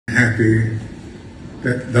happy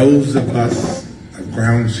that those of us at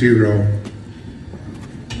Ground Zero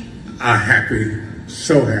are happy,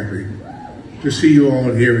 so happy, to see you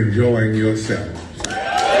all here enjoying yourselves.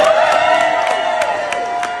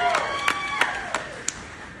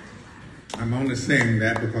 I'm only saying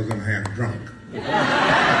that because I'm half drunk.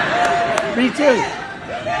 Me too.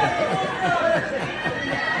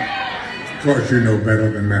 Of course you know better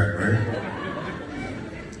than that, right?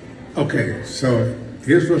 Okay, so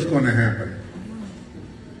here's what's going to happen.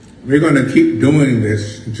 We're going to keep doing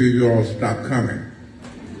this until you all stop coming.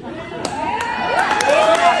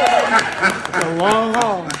 It's a long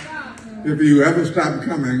haul. If you ever stop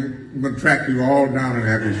coming, I'm going to track you all down and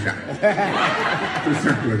have you shot. It's as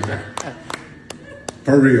simple as that.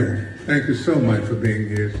 For real. Thank you so much for being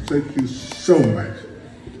here. Thank you so much.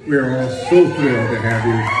 We're all so thrilled to have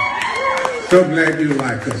you. So glad you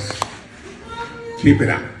like us. Keep it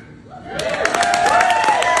up.